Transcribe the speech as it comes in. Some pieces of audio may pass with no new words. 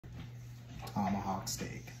tomahawk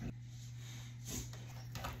steak.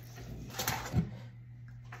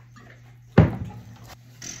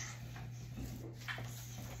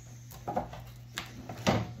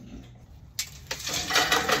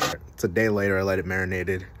 It's a day later, I let it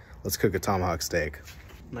marinated. Let's cook a tomahawk steak.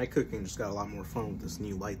 Night cooking just got a lot more fun with this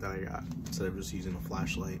new light that I got, instead of just using a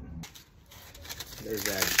flashlight. There's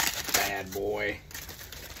that bad boy.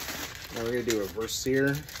 Now we're gonna do a reverse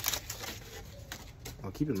sear.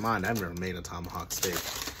 Well, keep in mind, I've never made a tomahawk steak.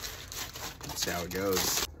 Let's see how it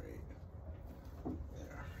goes. Right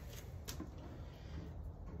there.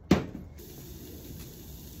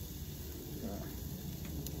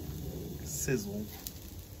 Sizzle.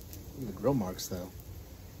 Look at the grill marks though.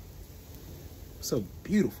 So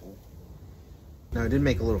beautiful. Now I did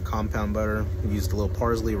make a little compound butter. We used a little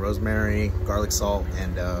parsley, rosemary, garlic salt,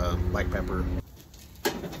 and black pepper.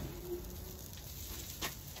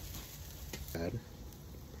 Add.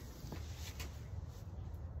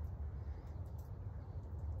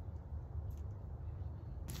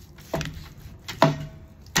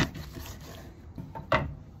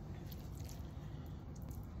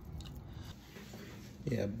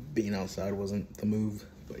 Yeah, being outside wasn't the move,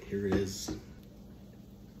 but here it is.